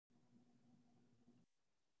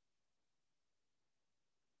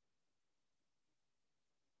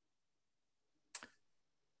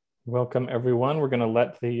Welcome, everyone. We're going to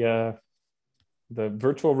let the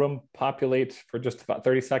virtual room populate for just about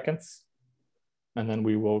 30 seconds, and then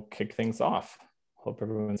we will kick things off. Hope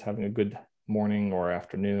everyone's having a good morning or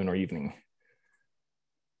afternoon or evening.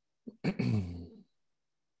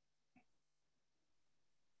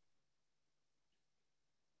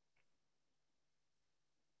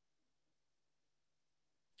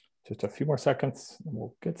 Just a few more seconds and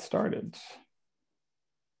we'll get started.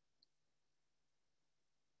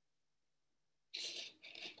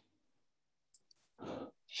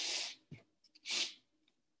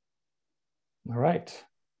 All right,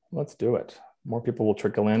 let's do it. More people will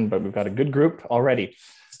trickle in, but we've got a good group already.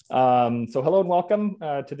 So hello and welcome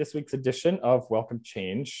to this week's edition of Welcome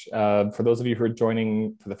Change. For those of you who are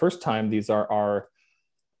joining for the first time, these are our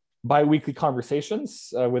bi-weekly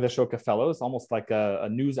conversations with Ashoka Fellows, almost like a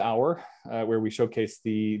news hour where we showcase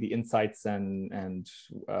the insights and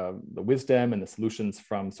the wisdom and the solutions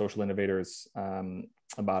from social innovators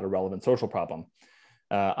about a relevant social problem.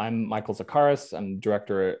 I'm Michael Zakaris. I'm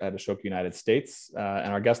director at Ashoka United States.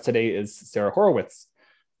 And our guest today is Sara Horowitz,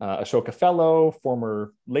 Ashoka Fellow,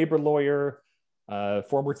 former labor lawyer,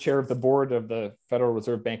 former chair of the board of the Federal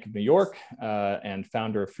Reserve Bank of New York, and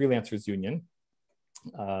founder of Freelancers Union.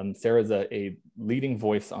 Sara is a leading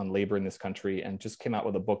voice on labor in this country and just came out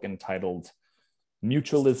with a book entitled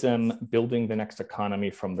Mutualism, Building the Next Economy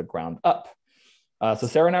from the Ground Up. So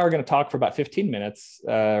Sara and I are going to talk for about 15 minutes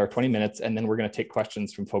or 20 minutes, and then we're going to take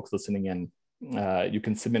questions from folks listening in. You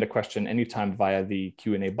can submit a question anytime via the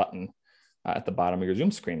Q&A button at the bottom of your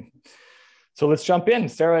Zoom screen. So let's jump in.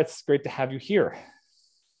 Sara, it's great to have you here.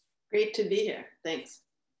 Great to be here. Thanks.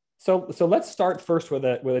 So let's start first with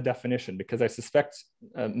a definition, because I suspect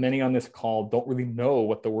many on this call don't really know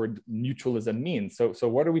what the word mutualism means. So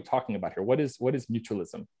what are we talking about here? What is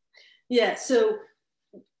mutualism? Yeah, so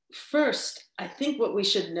first, I think what we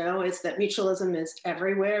should know is that mutualism is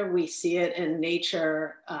everywhere. We see it in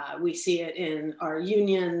nature. We see it in our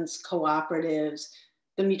unions, cooperatives,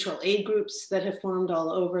 the mutual aid groups that have formed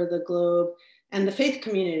all over the globe, and the faith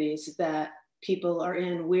communities that people are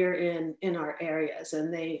in, we're in our areas,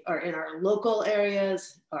 and they are in our local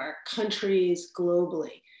areas, our countries,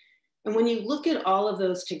 globally. And when you look at all of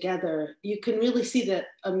those together, you can really see that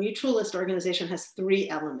a mutualist organization has three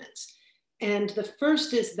elements. And the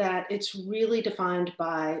first is that it's really defined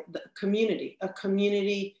by the community, a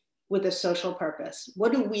community with a social purpose.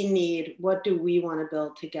 What do we need? What do we want to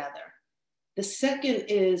build together? The second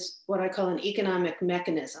is what I call an economic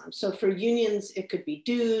mechanism. So for unions, it could be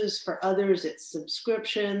dues. For others, it's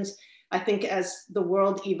subscriptions. I think as the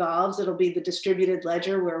world evolves, it'll be the distributed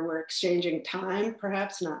ledger where we're exchanging time,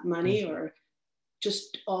 perhaps not money, or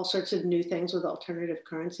just all sorts of new things with alternative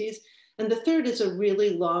currencies. And the third is a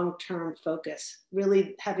really long-term focus,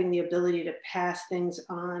 really having the ability to pass things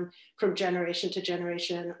on from generation to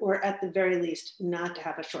generation, or at the very least, not to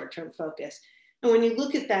have a short-term focus. And when you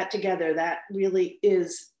look at that together, that really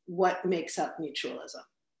is what makes up mutualism.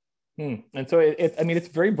 And so I mean, it's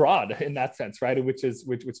very broad in that sense, right? Which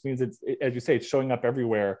means it's, as you say, it's showing up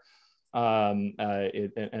everywhere.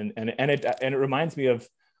 It reminds me of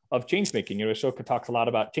change making. You know, Ashoka talks a lot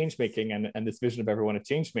about change making and this vision of everyone a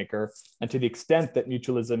change maker. And to the extent that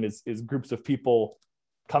mutualism is groups of people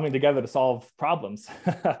coming together to solve problems,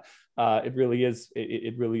 it really is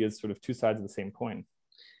sort of two sides of the same coin.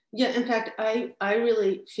 Yeah, in fact, I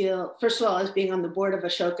really feel, first of all, as being on the board of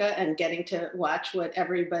Ashoka and getting to watch what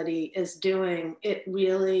everybody is doing, it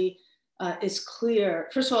really is clear.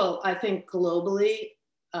 First of all, I think globally,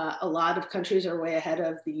 a lot of countries are way ahead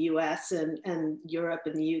of the US and Europe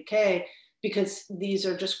and the UK, because these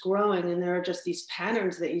are just growing, and there are just these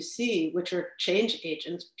patterns that you see, which are change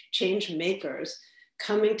agents, change makers,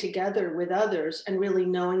 coming together with others and really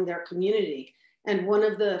knowing their community. And one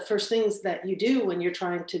of the first things that you do when you're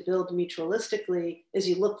trying to build mutualistically is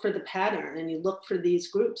you look for the pattern and you look for these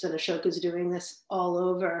groups, and Ashoka's doing this all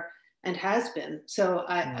over and has been. So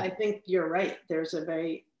I think you're right. There's a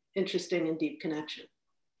very interesting and deep connection.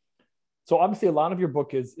 So obviously a lot of your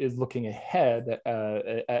book is looking ahead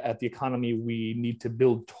at the economy we need to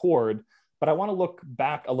build toward, but I want to look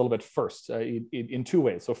back a little bit first in two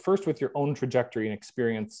ways. So first, with your own trajectory and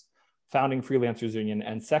experience founding Freelancers Union,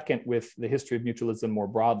 and second, with the history of mutualism more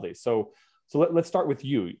broadly. So let's start with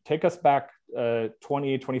you. Take us back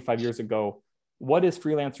 20, 25 years ago. What is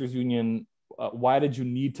Freelancers Union? Why did you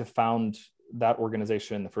need to found that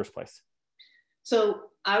organization in the first place? So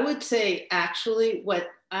I would say, actually, what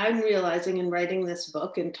I'm realizing in writing this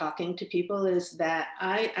book and talking to people is that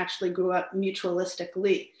I actually grew up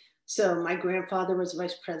mutualistically. So my grandfather was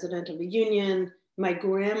vice president of a union. My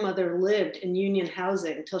grandmother lived in union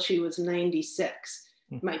housing till she was 96.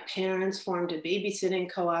 My parents formed a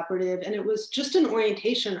babysitting cooperative, and it was just an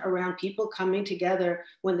orientation around people coming together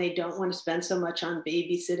when they don't want to spend so much on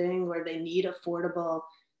babysitting or they need affordable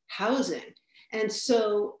housing. And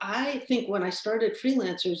so I think when I started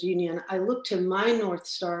Freelancers Union, I looked to my North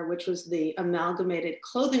Star, which was the Amalgamated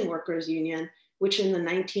Clothing Workers Union, which in the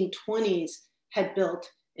 1920s had built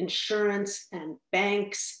insurance and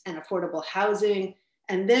banks and affordable housing,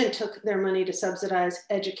 and then took their money to subsidize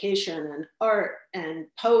education and art and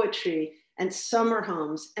poetry and summer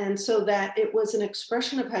homes. And so that it was an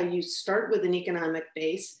expression of how you start with an economic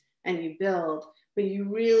base and you build, but you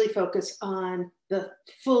really focus on the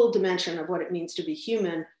full dimension of what it means to be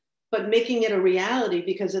human, but making it a reality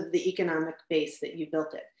because of the economic base that you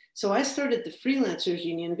built it. So I started the Freelancers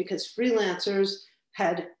Union because freelancers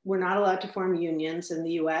were not allowed to form unions in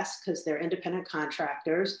the US because they're independent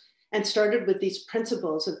contractors, and started with these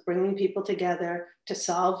principles of bringing people together to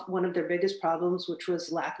solve one of their biggest problems, which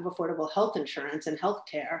was lack of affordable health insurance and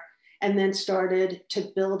healthcare, and then started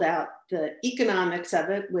to build out the economics of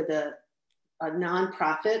it with a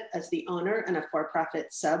nonprofit as the owner and a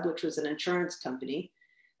for-profit sub, which was an insurance company,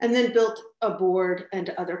 and then built a board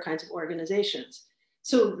and other kinds of organizations.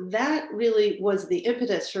 So that really was the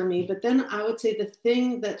impetus for me. But then I would say the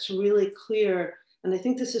thing that's really clear, and I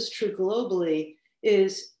think this is true globally,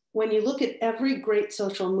 is when you look at every great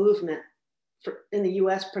social movement, in the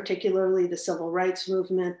US, particularly the civil rights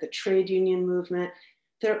movement, the trade union movement,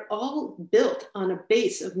 they're all built on a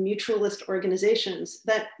base of mutualist organizations,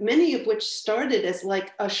 that many of which started as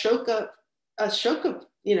like Ashoka,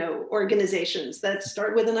 organizations that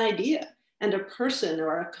start with an idea and a person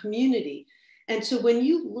or a community. And so when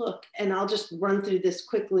you look, and I'll just run through this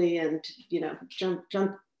quickly and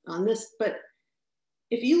jump on this, but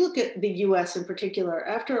if you look at the US in particular,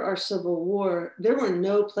 after our Civil War, there were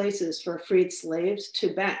no places for freed slaves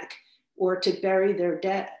to bank or to bury their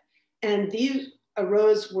dead. And these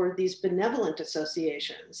were these benevolent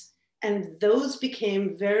associations. And those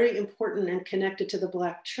became very important and connected to the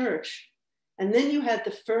Black church. And then you had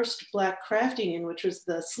the first Black craft union, which was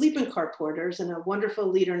the sleeping car porters and a wonderful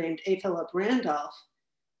leader named A. Philip Randolph.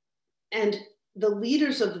 And the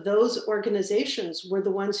leaders of those organizations were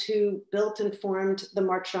the ones who built and formed the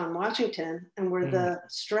March on Washington and were the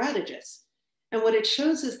strategists. And what it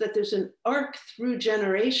shows is that there's an arc through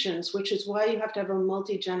generations, which is why you have to have a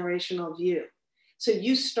multi-generational view. So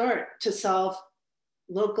you start to solve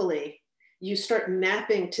locally, you start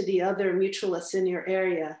mapping to the other mutualists in your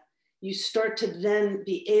area, you start to then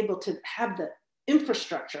be able to have the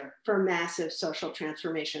infrastructure for massive social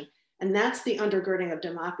transformation. And that's the undergirding of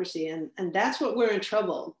democracy. And that's what we're in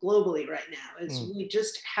trouble globally right now, is we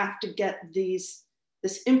just have to get this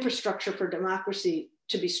infrastructure for democracy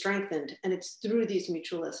to be strengthened. And it's through these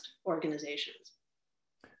mutualist organizations.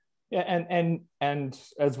 Yeah, and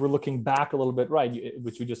as we're looking back a little bit, right,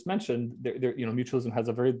 which you just mentioned, mutualism has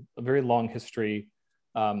a very long history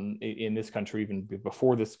in this country, even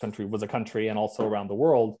before this country was a country, and also around the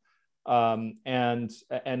world. And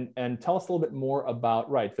tell us a little bit more about,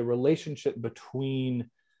 right, the relationship between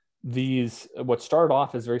these, what started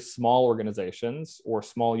off as very small organizations or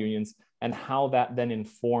small unions, and how that then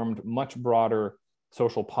informed much broader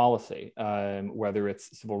social policy, whether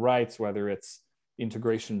it's civil rights, whether it's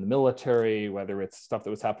integration in the military, whether it's stuff that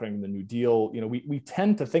was happening in the New Deal. We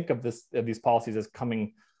tend to think of these policies as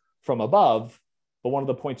coming from above. But one of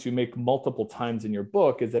the points you make multiple times in your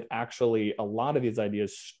book is that actually a lot of these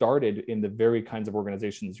ideas started in the very kinds of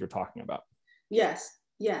organizations you're talking about. Yes.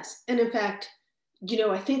 And in fact,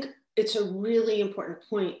 I think it's a really important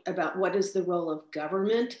point about what is the role of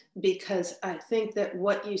government, because I think that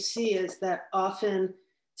what you see is that often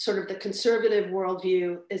sort of the conservative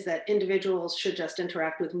worldview is that individuals should just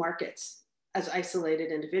interact with markets as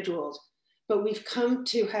isolated individuals. But we've come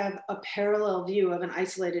to have a parallel view of an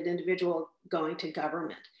isolated individual going to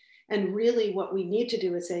government. And really what we need to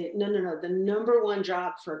do is say, no, the number one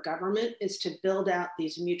job for government is to build out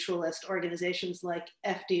these mutualist organizations like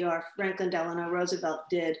FDR, Franklin Delano Roosevelt,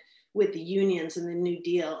 did with the unions and the New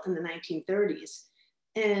Deal in the 1930s.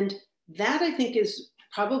 And that, I think, is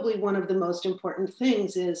probably one of the most important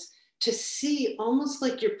things, is to see almost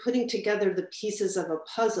like you're putting together the pieces of a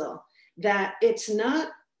puzzle, that it's not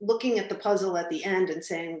looking at the puzzle at the end and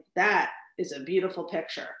saying, that is a beautiful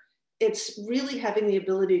picture. It's really having the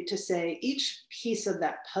ability to say each piece of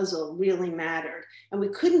that puzzle really mattered. And we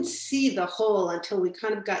couldn't see the whole until we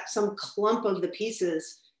kind of got some clump of the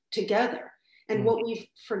pieces together. And what we've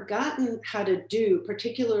forgotten how to do,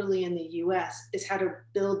 particularly in the US, is how to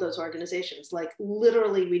build those organizations. Like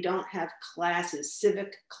literally, we don't have classes,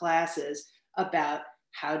 civic classes about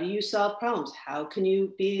how do you solve problems? How can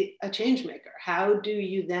you be a change maker? How do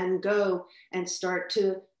you then go and start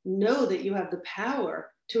to know that you have the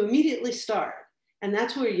power to immediately start? And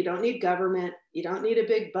that's where you don't need government, you don't need a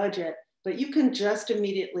big budget, but you can just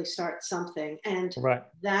immediately start something. And Right.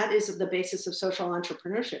 that is the basis of social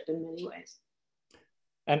entrepreneurship in many ways.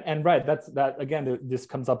 And right, that again, this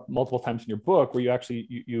comes up multiple times in your book, where you actually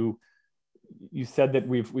you said that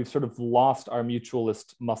we've sort of lost our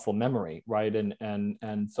mutualist muscle memory, right?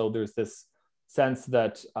 And so there's this sense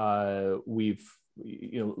that we've,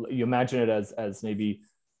 you imagine it as maybe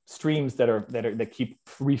streams that keep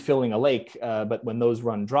refilling a lake, but when those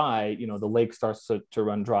run dry, the lake starts to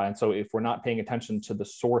run dry. And so if we're not paying attention to the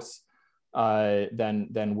source, then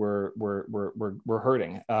we're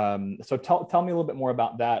hurting. So tell me a little bit more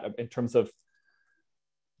about that in terms of,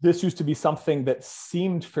 this used to be something that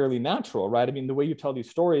seemed fairly natural, right? I mean, the way you tell these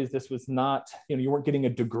stories, this was not, you weren't getting a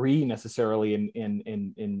degree necessarily in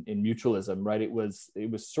mutualism, right? It was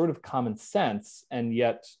sort of common sense, and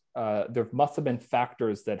yet there must have been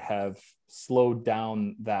factors that have slowed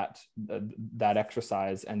down that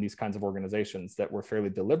exercise and these kinds of organizations that were fairly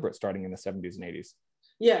deliberate starting in the 70s and 80s.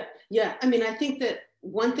 Yeah. I mean, I think that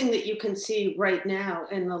one thing that you can see right now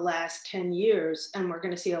in the last 10 years, and we're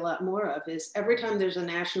going to see a lot more of, is every time there's a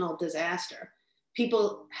national disaster,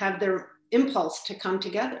 people have their impulse to come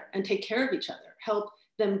together and take care of each other, help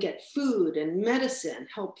them get food and medicine,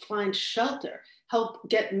 help find shelter, help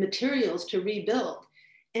get materials to rebuild.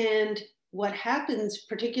 And what happens,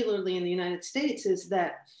 particularly in the United States, is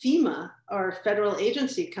that FEMA, our federal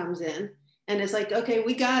agency, comes in and is like, okay,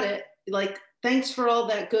 we got it. Like, thanks for all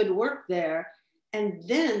that good work there. And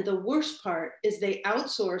then the worst part is they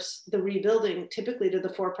outsource the rebuilding typically to the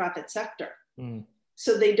for-profit sector. Mm.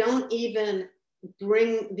 So they don't even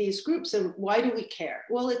bring these groups. And why do we care?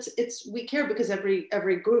 Well, we care because every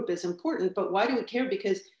group is important, but why do we care?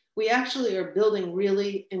 Because we actually are building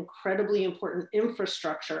really incredibly important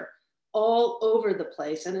infrastructure all over the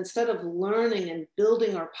place. And instead of learning and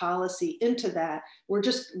building our policy into that, we're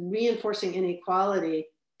just reinforcing inequality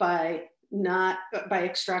by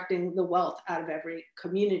extracting the wealth out of every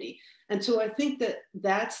community. And so I think that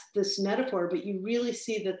that's this metaphor, but you really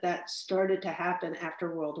see that started to happen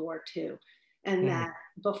after World War II. And that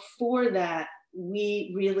before that,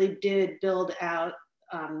 we really did build out,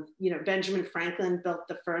 Benjamin Franklin built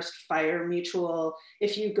the first fire mutual.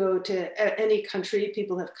 If you go to any country,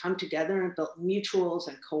 people have come together and built mutuals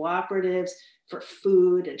and cooperatives for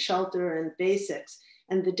food and shelter and basics.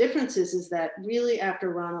 And the difference is that really after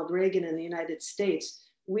Ronald Reagan in the United States,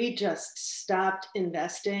 we just stopped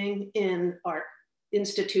investing in our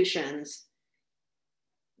institutions.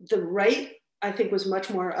 The right, I think, was much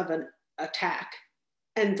more of an attack,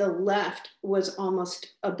 and the left was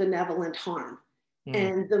almost a benevolent harm.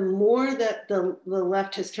 And the more that the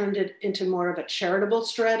left has turned it into more of a charitable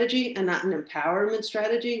strategy and not an empowerment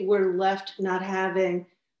strategy, we're left not having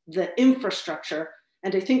the infrastructure.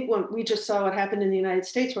 And I think when we just saw what happened in the United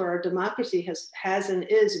States, where our democracy has and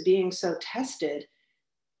is being so tested,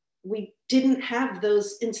 we didn't have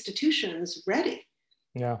those institutions ready.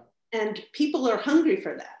 Yeah. And people are hungry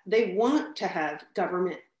for that. They want to have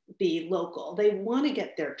government be local. They want to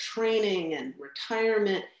get their training and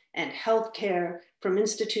retirement and healthcare from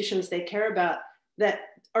institutions they care about that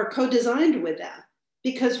are co-designed with them,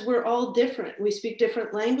 because we're all different. We speak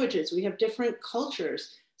different languages. We have different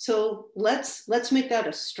cultures. So let's make that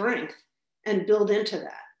a strength and build into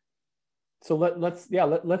that. So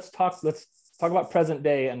let's talk about present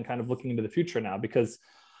day and kind of looking into the future now, because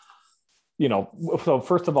so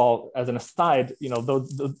first of all, as an aside,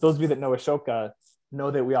 those of you that know Ashoka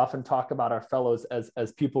know that we often talk about our fellows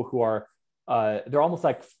as people who are they're almost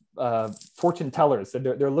like fortune tellers. So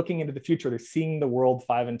they're looking into the future. They're seeing the world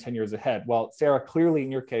 5 and 10 years ahead. Well, Sara, clearly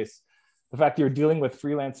in your case, the fact that you're dealing with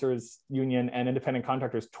freelancers union and independent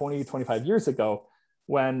contractors 20, 25 years ago,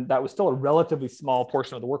 when that was still a relatively small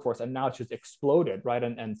portion of the workforce, and now it's just exploded, right?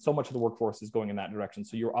 And so much of the workforce is going in that direction.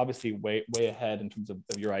 So you're obviously way ahead in terms of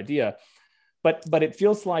your idea. But it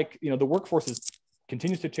feels like, the workforce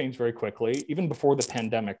continues to change very quickly. Even before the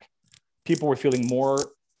pandemic, people were feeling more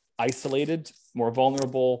isolated, more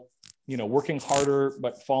vulnerable, working harder,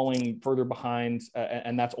 but falling further behind.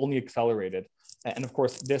 And that's only accelerated. And of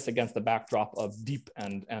course, this against the backdrop of deep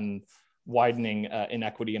and widening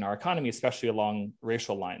inequity in our economy, especially along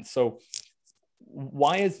racial lines. So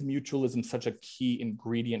why is mutualism such a key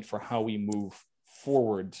ingredient for how we move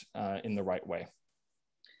forward in the right way?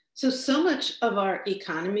 So much of our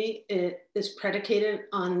economy is predicated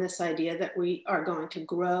on this idea that we are going to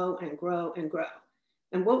grow and grow and grow.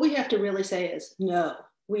 And what we have to really say is, no,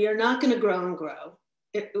 we are not going to grow and grow.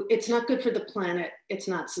 it's not good for the planet. It's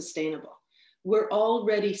not sustainable. We're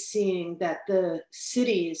already seeing that the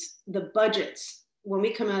cities, the budgets, when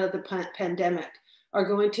we come out of the pandemic, are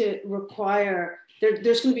going to require,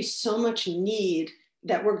 there's going to be so much need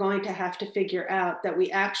that we're going to have to figure out that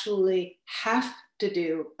we actually have to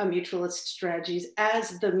do a mutualist strategies,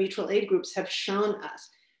 as the mutual aid groups have shown us.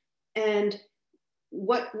 And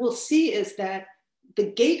what we'll see is that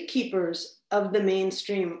the gatekeepers of the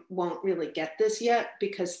mainstream won't really get this yet,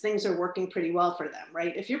 because things are working pretty well for them,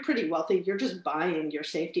 right? If you're pretty wealthy, you're just buying your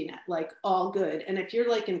safety net, like all good. And if you're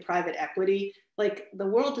like in private equity, like the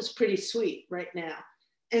world is pretty sweet right now.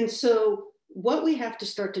 And so what we have to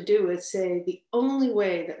start to do is say the only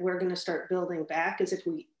way that we're going to start building back is if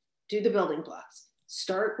we do the building blocks.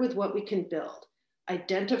 Start with what we can build,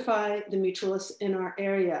 identify the mutualists in our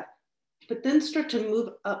area, but then start to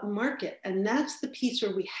move up market. And that's the piece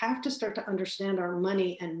where we have to start to understand our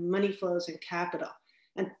money and money flows and capital.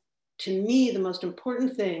 And to me, the most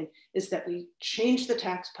important thing is that we change the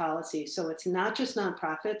tax policy. So it's not just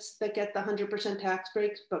nonprofits that get the 100% tax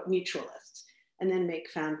breaks, but mutualists. And then make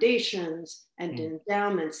foundations and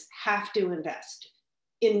endowments have to invest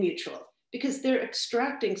in mutual, because they're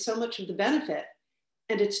extracting so much of the benefit.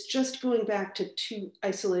 And it's just going back to too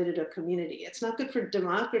isolated a community. It's not good for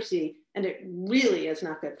democracy, and it really is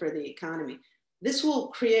not good for the economy. This will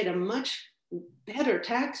create a much better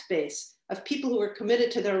tax base of people who are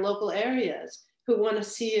committed to their local areas, who want to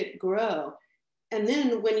see it grow. And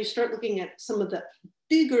then when you start looking at some of the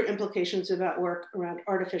bigger implications about work around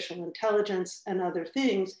artificial intelligence and other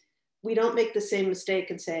things, we don't make the same mistake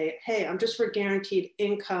and say, hey, I'm just for guaranteed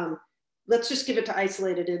income. Let's just give it to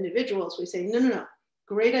isolated individuals. We say, no, no, no.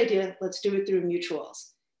 Great idea. Let's do it through mutuals.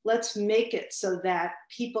 Let's make it so that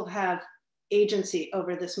people have agency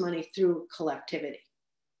over this money through collectivity.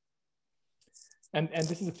 And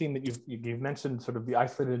this is a theme that you've mentioned, sort of the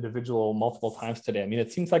isolated individual multiple times today. I mean,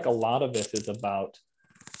 it seems like a lot of this is about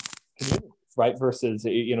community, right? Versus,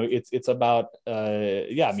 you know, it's about,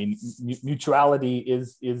 yeah, I mean, mutuality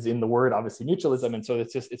is in the word, obviously, mutualism. And so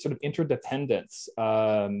it's sort of interdependence.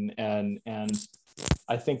 And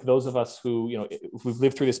I think those of us who, you know, who've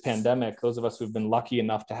lived through this pandemic, those of us who've been lucky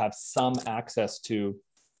enough to have some access to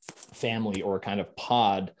family or kind of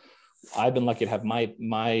pod, I've been lucky to have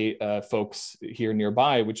my folks here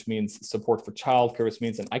nearby, which means support for childcare, which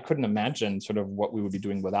means, and I couldn't imagine sort of what we would be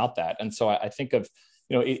doing without that. And so I think of,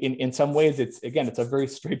 you know, in some ways, it's a very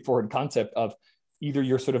straightforward concept of either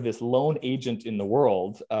you're sort of this lone agent in the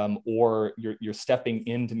world, or you're stepping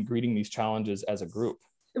in and greeting these challenges as a group.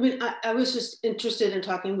 I mean, I was just interested in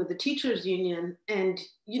talking with the teachers union, and,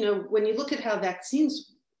 you know, when you look at how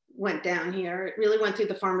vaccines went down here, it really went through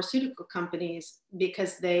the pharmaceutical companies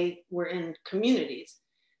because they were in communities.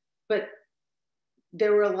 But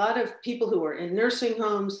there were a lot of people who were in nursing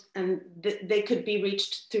homes, and they could be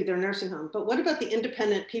reached through their nursing home. But what about the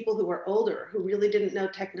independent people who were older, who really didn't know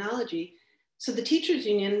technology? So the teachers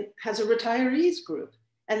union has a retirees group,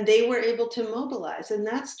 and they were able to mobilize. And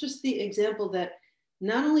that's just the example that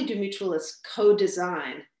not only do mutualists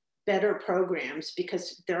co-design better programs,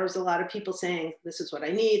 because there's a lot of people saying, this is what I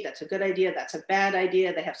need, that's a good idea, that's a bad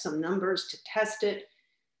idea, they have some numbers to test it,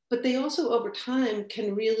 but they also over time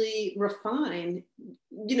can really refine,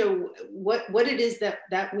 you know, what it is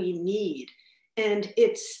that we need. And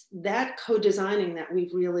it's that co-designing that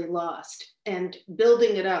we've really lost, and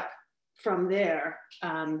building it up from there.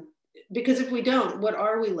 Because if we don't, what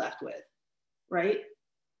are we left with, right?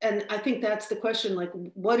 And I think that's the question, like,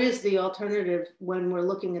 what is the alternative when we're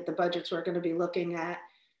looking at the budgets we're going to be looking at?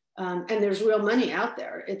 And there's real money out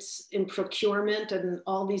there. It's in procurement and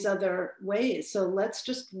all these other ways. So let's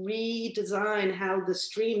just redesign how the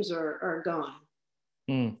streams are going.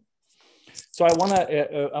 Mm. So I want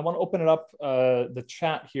to open it up, the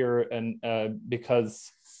chat here, and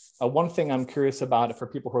because one thing I'm curious about for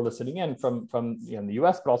people who are listening in from you know, the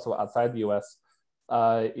U.S. but also outside the U.S.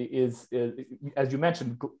 Is as you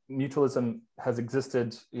mentioned, mutualism has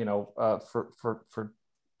existed, you know, for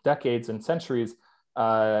decades and centuries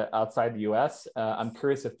outside the U.S. I'm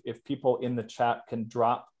curious if people in the chat can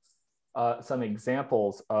drop some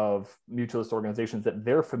examples of mutualist organizations that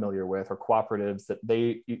they're familiar with, or cooperatives that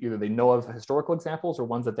they either they know of historical examples or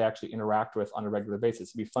ones that they actually interact with on a regular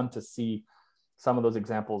basis. It'd be fun to see some of those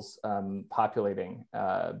examples populating,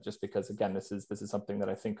 just because, again, this is something that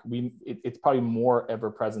I think it's probably more ever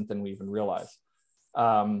present than we even realize.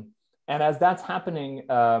 And as that's happening,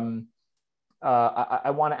 I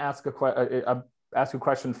want to ask a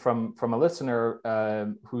question from a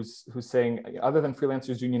listener who's saying, other than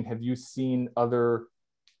Freelancers Union, have you seen other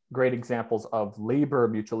great examples of labor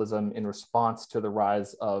mutualism in response to the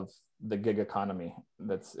rise of the gig economy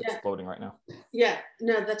that's exploding right now? Yeah,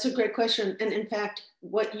 no, that's a great question. And in fact,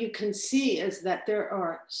 what you can see is that there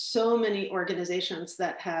are so many organizations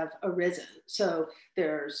that have arisen. So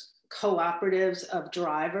there's cooperatives of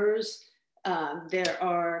drivers. There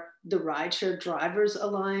are the Rideshare Drivers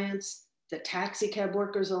Alliance, the Taxi Cab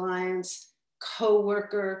Workers Alliance,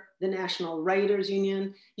 Co-worker, the National Writers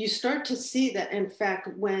Union. You start to see that, in fact,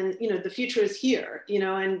 when, the future is here,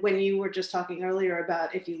 and when you were just talking earlier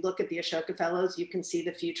about, if you look at the Ashoka Fellows, you can see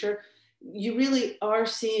the future. You really are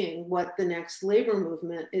seeing what the next labor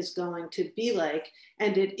movement is going to be like.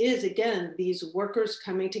 And it is, again, these workers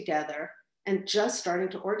coming together and just starting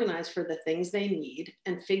to organize for the things they need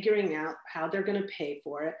and figuring out how they're going to pay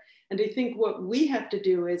for it. And I think what we have to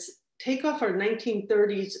do is take off our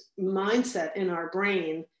 1930s mindset in our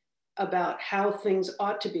brain about how things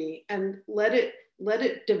ought to be and let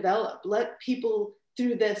it develop. Let people,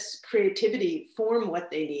 through this creativity, form what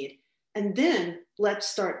they need. And then let's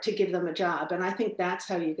start to give them a job. And I think that's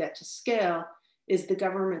how you get to scale, is the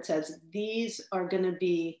government says, these are going to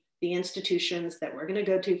be the institutions that we're going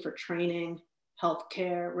to go to for training,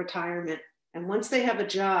 healthcare, retirement. And once they have a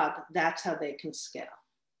job, that's how they can scale.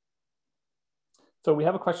 So we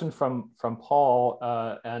have a question from Paul,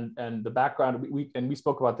 and the background, we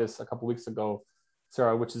spoke about this a couple of weeks ago,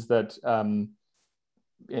 Sara, which is that, and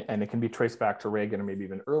it can be traced back to Reagan or maybe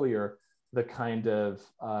even earlier, the kind of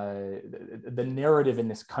the narrative in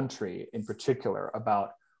this country in particular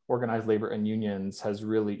about organized labor and unions has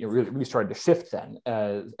really started to shift then,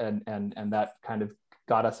 and that kind of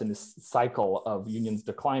got us in this cycle of unions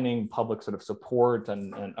declining, public sort of support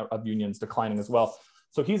and of unions declining as well.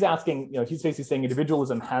 So he's asking, he's basically saying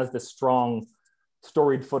individualism has this strong,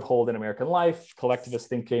 storied foothold in American life. Collectivist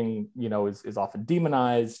thinking, is often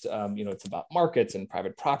demonized. It's about markets and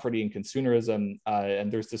private property and consumerism,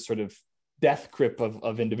 and there's this sort of death grip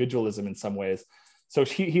of individualism in some ways. So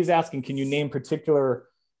he's asking, can you name particular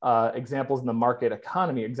examples in the market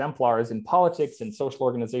economy, exemplars in politics and social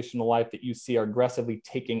organizational life that you see are aggressively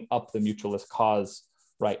taking up the mutualist cause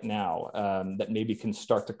right now, that maybe can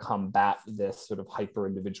start to combat this sort of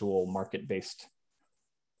hyper-individual market-based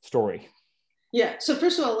story? Yeah, so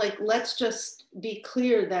first of all, let's just be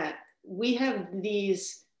clear that we have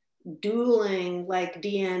these dueling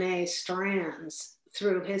DNA strands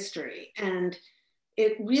through history. And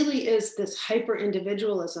it really is this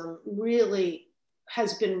hyper-individualism really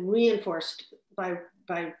has been reinforced by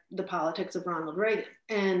the politics of Ronald Reagan.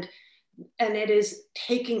 And it is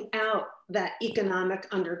taking out that economic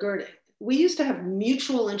undergirding. We used to have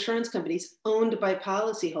mutual insurance companies owned by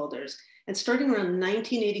policyholders. And starting around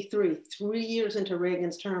 1983, 3 years into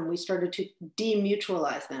Reagan's term, we started to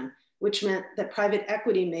demutualize them, which meant that private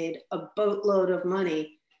equity made a boatload of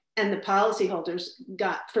money and the policyholders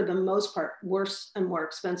got, for the most part, worse and more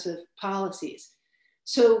expensive policies.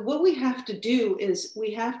 So what we have to do is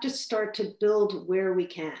we have to start to build where we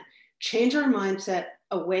can, change our mindset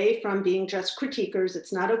away from being just critiquers.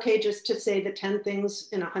 It's not okay just to say the 10 things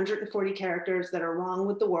in 140 characters that are wrong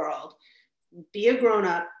with the world. Be a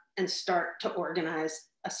grown-up and start to organize,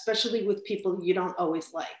 especially with people you don't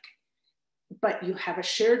always like. But you have a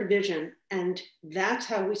shared vision, and that's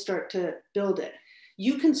how we start to build it.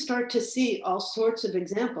 You can start to see all sorts of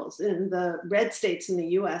examples in the red states in the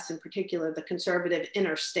US, in particular, the conservative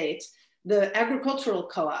inner states. The agricultural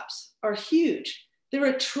co-ops are huge.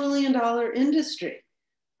 They're $1 trillion industry.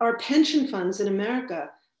 Our pension funds in America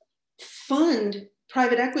fund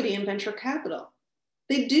private equity and venture capital.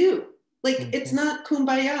 They do. It's not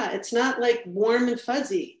kumbaya. It's not warm and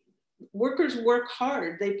fuzzy. Workers work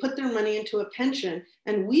hard. They put their money into a pension,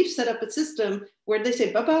 and we've set up a system where they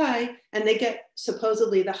say bye-bye, and they get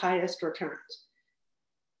supposedly the highest returns.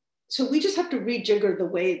 So we just have to rejigger the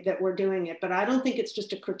way that we're doing it, but I don't think it's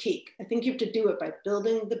just a critique. I think you have to do it by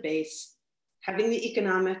building the base, having the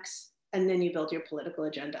economics, and then you build your political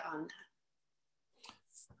agenda on that.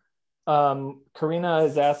 Karina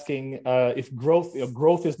is asking if growth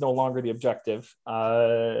is no longer the objective.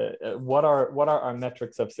 What are our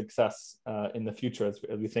metrics of success in the future as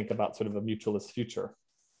we think about sort of a mutualist future?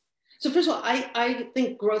 So first of all, I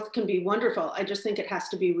think growth can be wonderful. I just think it has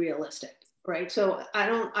to be realistic, right? So I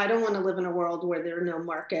don't want to live in a world where there are no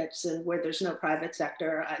markets and where there's no private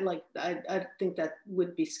sector. I think that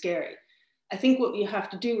would be scary. I think what you have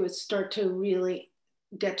to do is start to really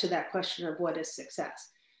get to that question of what is success.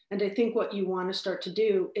 And I think what you want to start to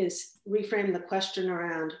do is reframe the question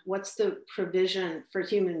around what's the provision for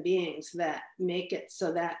human beings that make it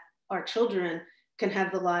so that our children can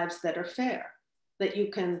have the lives that are fair, that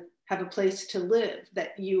you can have a place to live,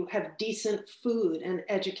 that you have decent food and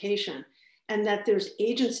education. and that there's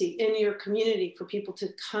agency in your community for people to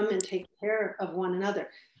come and take care of one another.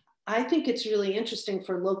 I think it's really interesting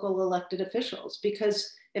for local elected officials,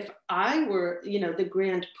 because if I were, the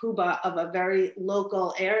grand poobah of a very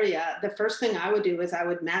local area, the first thing I would do is I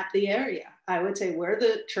would map the area. I would say where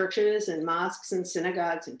the churches and mosques and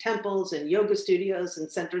synagogues and temples and yoga studios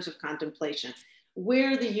and centers of contemplation,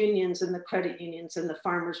 where the unions and the credit unions and the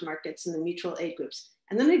farmers markets and the mutual aid groups.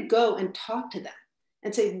 And then I'd go and talk to them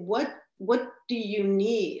and say, what do you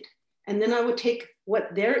need? And then I would take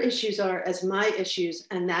what their issues are as my issues,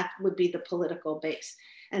 and that would be the political base.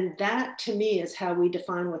 And that, to me, is how we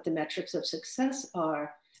define what the metrics of success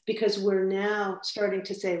are, because we're now starting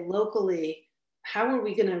to say locally, how are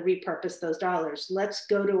we going to repurpose those dollars? Let's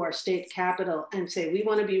go to our state capital and say, we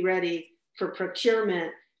want to be ready for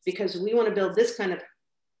procurement because we want to build this kind of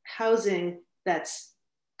housing that's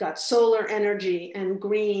got solar energy and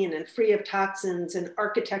green and free of toxins and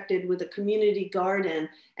architected with a community garden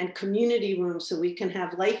and community rooms so we can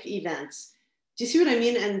have life events. Do you see what I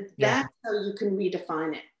mean? And that's how you can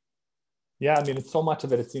redefine it. Yeah, I mean, it's so much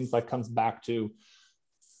of it, it seems like, comes back to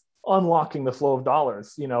unlocking the flow of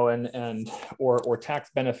dollars, or tax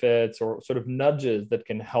benefits or sort of nudges that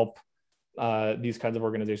can help these kinds of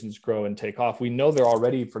organizations grow and take off. We know there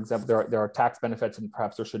already, for example, there are tax benefits, and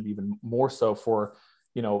perhaps there should be even more so for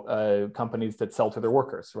companies that sell to their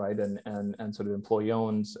workers, right? And sort of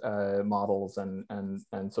employee-owned models,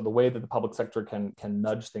 and so the way that the public sector can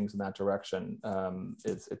nudge things in that direction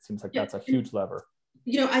it seems like that's a huge lever.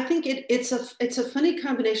 I think it's a funny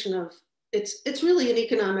combination of it's really an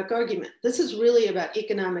economic argument. This is really about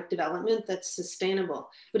economic development that's sustainable,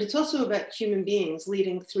 but it's also about human beings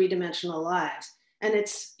leading three-dimensional lives. And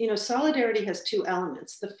it's solidarity has two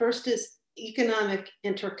elements. The first is economic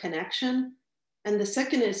interconnection. And the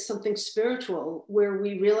second is something spiritual, where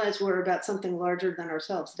we realize we're about something larger than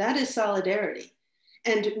ourselves. That is solidarity.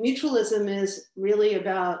 And mutualism is really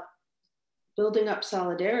about building up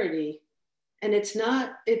solidarity. And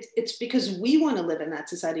it's because we want to live in that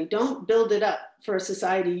society. Don't build it up for a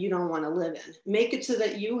society you don't want to live in. Make it so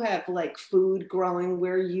that you have like food growing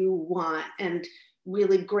where you want and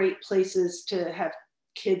really great places to have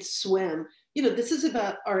kids swim. This is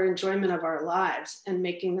about our enjoyment of our lives and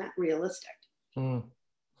making that realistic. Mm.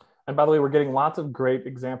 And by the way, we're getting lots of great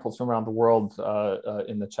examples from around the world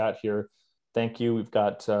in the chat here. Thank you. We've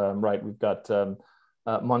got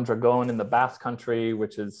Mondragon in the Basque Country,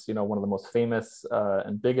 which is one of the most famous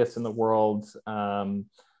and biggest in the world.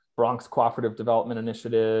 Bronx Cooperative Development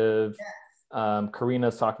Initiative. Yes.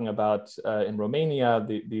 Karina's talking about in Romania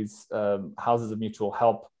these houses of mutual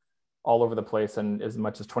help all over the place, and as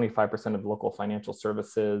much as 25% of local financial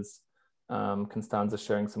services. Constanza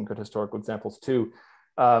sharing some good historical examples too.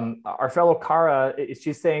 Our fellow Kara,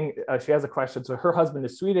 she's saying, she has a question. So her husband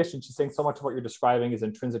is Swedish, and she's saying so much of what you're describing is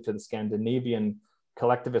intrinsic to the Scandinavian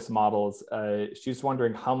collectivist models. She's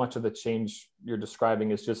wondering how much of the change you're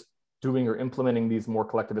describing is just doing or implementing these more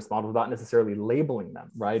collectivist models without necessarily labeling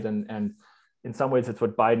them, right? And in some ways, it's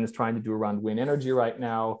what Biden is trying to do around wind energy right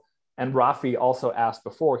now. And Rafi also asked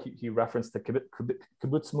before, he referenced the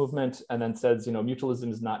kibbutz movement, and then says, mutualism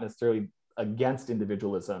is not necessarily against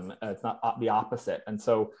individualism. It's not the opposite. And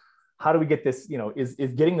so how do we get this,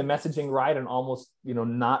 is getting the messaging right and almost,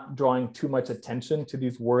 not drawing too much attention to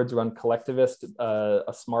these words around collectivist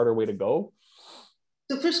a smarter way to go?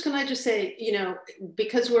 So first, can I just say,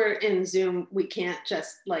 because we're in Zoom, we can't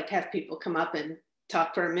just like have people come up and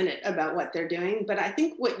talk for a minute about what they're doing. But I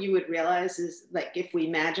think what you would realize is like, if we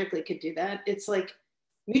magically could do that, it's like,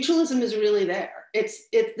 mutualism is really there.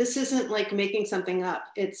 This isn't like making something up.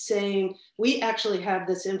 It's saying we actually have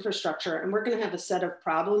this infrastructure and we're going to have a set of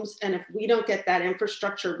problems. And if we don't get that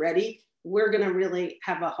infrastructure ready, we're going to really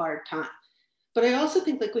have a hard time. But I also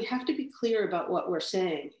think like we have to be clear about what we're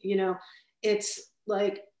saying. It's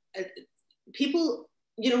like people,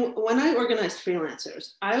 when I organized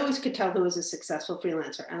freelancers, I always could tell who was a successful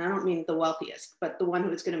freelancer. And I don't mean the wealthiest, but the one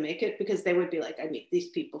who was going to make it, because they would be like, I meet these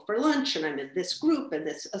people for lunch and I'm in this group and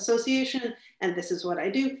this association and this is what I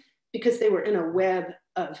do, because they were in a web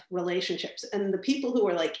of relationships. And the people who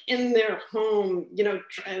were like in their home,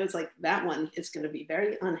 I was like, that one is going to be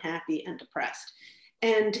very unhappy and depressed.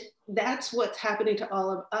 And that's what's happening to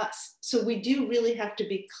all of us. So we do really have to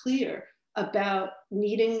be clear about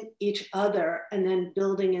needing each other and then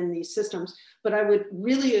building in these systems. But I would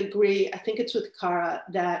really agree, I think it's with Kara,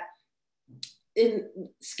 that in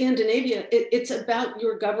Scandinavia, it's about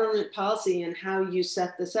your government policy and how you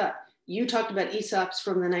set this up. You talked about ESOPs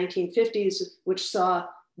from the 1950s, which saw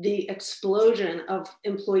the explosion of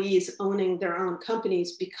employees owning their own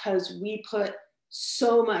companies because we put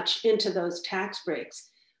so much into those tax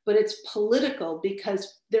breaks. but it's political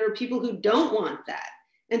because there are people who don't want that.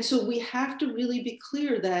 And so we have to really be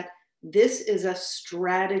clear that this is a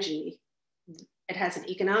strategy. It has an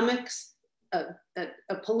economics, a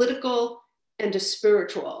political, and a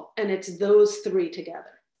spiritual, and it's those three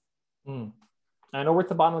together. Mm. I know we're at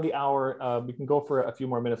the bottom of the hour. We can go for a few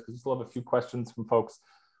more minutes because we still have a few questions from folks.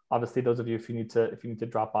 Obviously, those of you, if you need to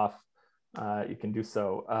drop off, you can do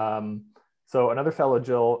so. So another fellow,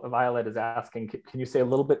 Jill Violet, is asking, can you say a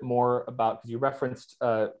little bit more about, because you referenced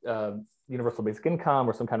universal basic income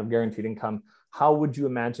or some kind of guaranteed income. How would you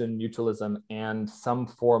imagine mutualism and some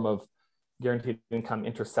form of guaranteed income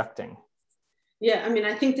intersecting? Yeah, I mean,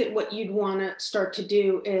 I think that what you'd want to start to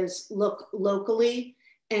do is look locally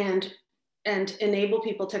and enable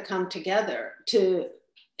people to come together to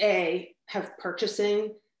have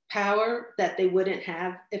purchasing power that they wouldn't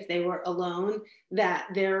have if they were alone, that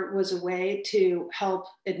there was a way to help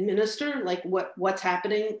administer like what's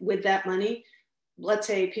happening with that money. Let's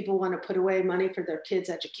say people want to put away money for their kids'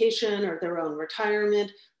 education or their own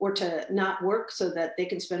retirement, or to not work so that they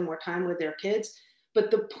can spend more time with their kids.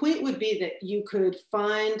 But the point would be that you could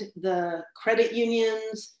find the credit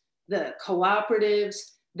unions, the cooperatives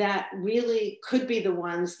that really could be the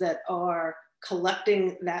ones that are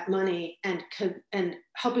collecting that money and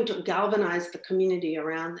helping to galvanize the community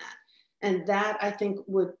around that. And that, I think,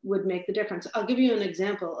 would make the difference. I'll give you an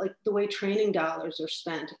example, like the way training dollars are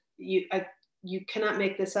spent. You cannot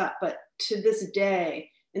make this up, but to this day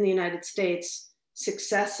in the United States,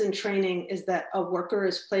 success in training is that a worker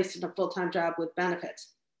is placed in a full-time job with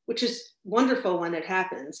benefits, which is wonderful when it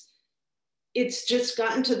happens. It's just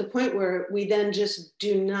gotten to the point where we then just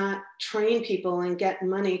do not train people and get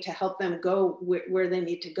money to help them go where they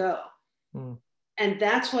need to go. Mm. And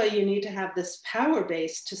that's why you need to have this power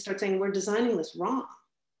base to start saying, we're designing this wrong.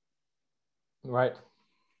 Right.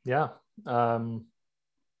 Yeah.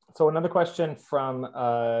 So another question from,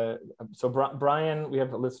 Brian, we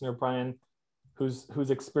have a listener, Brian, whose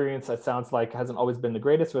experience, it sounds like, hasn't always been the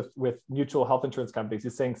greatest with mutual health insurance companies.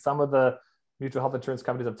 He's saying some of the mutual health insurance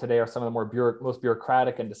companies of today are some of the most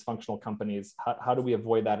bureaucratic and dysfunctional companies. How do we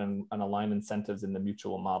avoid that and align incentives in the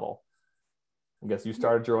mutual model? I guess you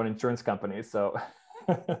started your own insurance company, so.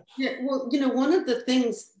 Yeah, well, one of the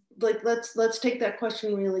things, like, let's take that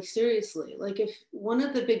question really seriously. Like, if one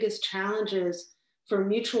of the biggest challenges for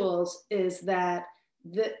mutuals is that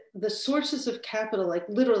the sources of capital, like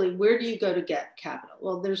literally, where do you go to get capital?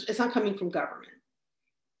 Well, it's not coming from government.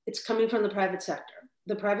 It's coming from the private sector.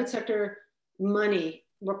 The private sector money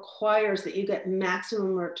requires that you get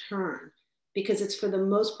maximum return because it's for the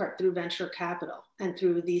most part through venture capital and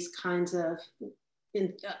through these kinds of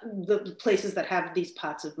the places that have these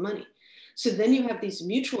pots of money. So then you have these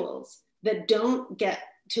mutuals that don't get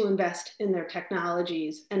to invest in their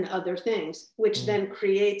technologies and other things, which then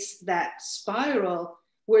creates that spiral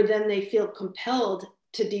where then they feel compelled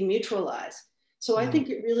to demutualize. So I think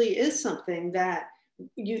it really is something that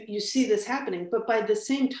you see this happening. But by the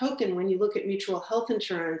same token, when you look at mutual health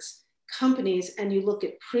insurance companies and you look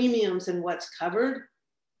at premiums and what's covered,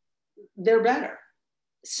 they're better.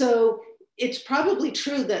 So it's probably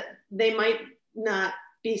true that they might not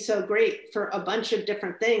be so great for a bunch of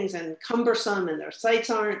different things and cumbersome, and their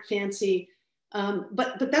sites aren't fancy.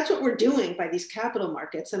 But that's what we're doing by these capital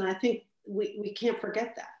markets. And I think we can't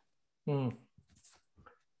forget that.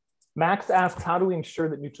 Max asks, how do we ensure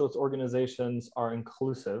that mutualist organizations are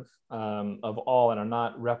inclusive of all and are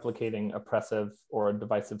not replicating oppressive or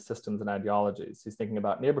divisive systems and ideologies? He's thinking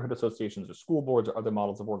about neighborhood associations or school boards or other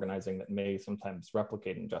models of organizing that may sometimes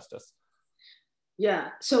replicate injustice. Yeah,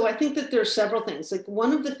 so I think that there's several things. Like,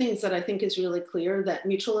 one of the things that I think is really clear, that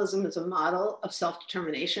mutualism is a model of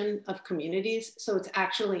self-determination of communities. So it's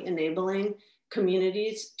actually enabling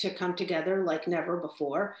communities to come together like never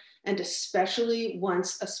before. And especially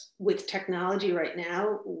with technology right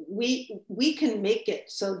now, we can make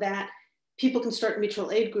it so that people can start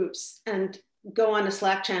mutual aid groups and go on a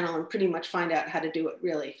Slack channel and pretty much find out how to do it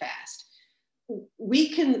really fast.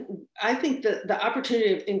 I think that the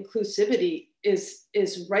opportunity of inclusivity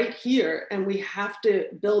is right here, and we have to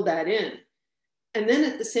build that in. And then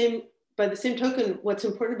by the same token, what's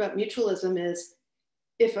important about mutualism is,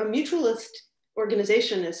 if a mutualist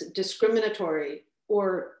organization is discriminatory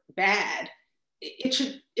or bad, it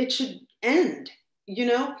should end.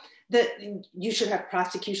 That you should have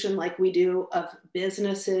prosecution like we do of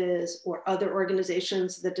businesses or other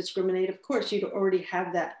organizations that discriminate. Of course, you'd already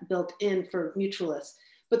have that built in for mutualists,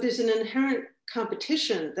 but there's an inherent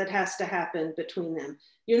competition that has to happen between them.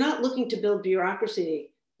 You're not looking to build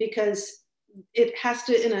bureaucracy, because it has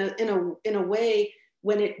to, in a way,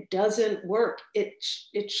 when it doesn't work, it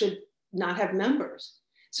should not have members.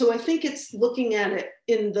 So I think it's looking at it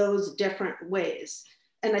in those different ways.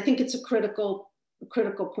 And I think it's a critical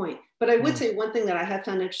point. But I would say one thing that I have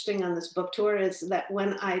found interesting on this book tour is that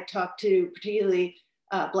when I talk to particularly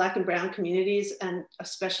Black and Brown communities, and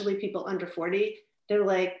especially people under 40, they're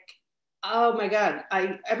like, oh my God,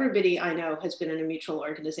 everybody I know has been in a mutual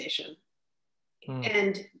organization.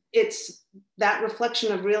 And it's that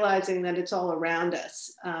reflection of realizing that it's all around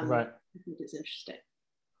us. Right. I think is interesting.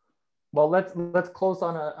 Well, let's close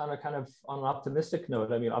on a kind of on an optimistic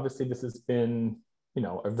note. I mean, obviously this has been, you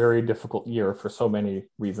know, a very difficult year for so many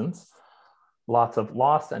reasons. Lots of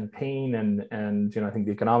loss and pain, and you know, I think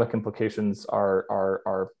the economic implications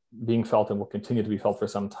are being felt and will continue to be felt for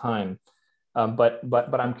some time. But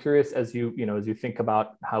I'm curious, as you think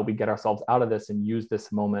about how we get ourselves out of this and use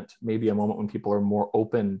this moment, maybe a moment when people are more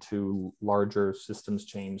open to larger systems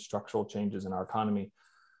change, structural changes in our economy.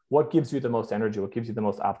 What gives you the most energy? What gives you the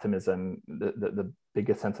most optimism, the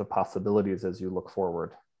biggest sense of possibilities as you look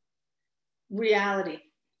forward? Reality.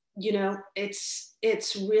 You know, it's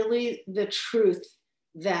really the truth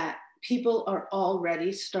that people are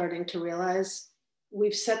already starting to realize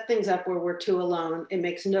we've set things up where we're too alone. It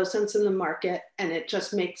makes no sense in the market, and it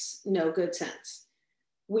just makes no good sense.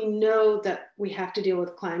 We know that we have to deal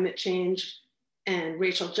with climate change and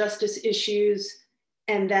racial justice issues,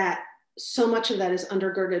 and that so much of that is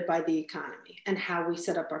undergirded by the economy and how we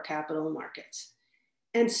set up our capital markets.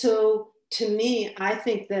 And so to me, I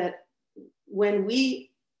think that when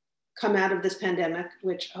we come out of this pandemic,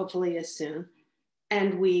 which hopefully is soon,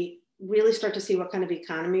 and we really start to see what kind of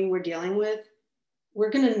economy we're dealing with, we're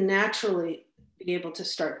going to naturally be able to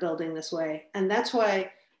start building this way. And that's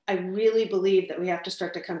why I really believe that we have to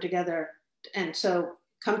start to come together. And so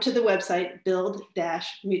come to the website,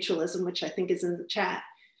 build-mutualism, which I think is in the chat.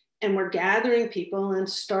 And we're gathering people and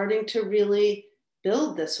starting to really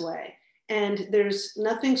build this way. And there's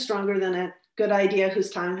nothing stronger than a good idea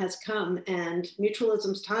whose time has come. And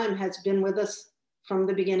mutualism's time has been with us from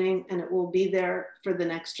the beginning, and it will be there for the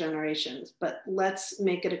next generations. But let's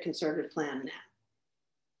make it a concerted plan now.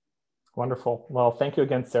 Wonderful. Well, thank you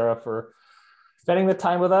again, Sara, for spending the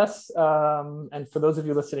time with us. And for those of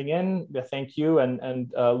you listening in, thank you.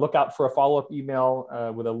 And look out for a follow-up email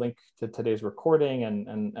with a link to today's recording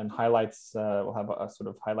and highlights. We'll have a sort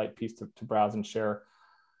of highlight piece to browse and share.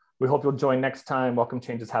 We hope you'll join next time. Welcome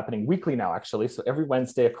Change is happening weekly now, actually. So every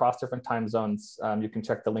Wednesday across different time zones. You can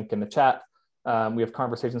check the link in the chat. We have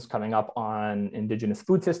conversations coming up on indigenous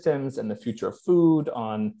food systems and the future of food,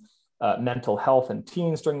 on mental health and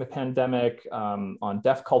teens during the pandemic, on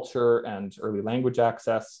deaf culture and early language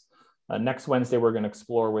access. Next Wednesday, we're going to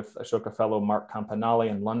explore with Ashoka Fellow Mark Campanale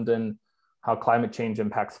in London how climate change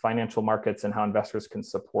impacts financial markets and how investors can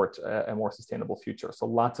support a more sustainable future. So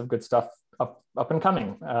lots of good stuff up and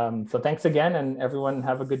coming. So thanks again, and everyone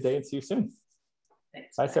have a good day and see you soon.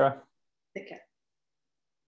 Thanks. Bye, Sara. Take care.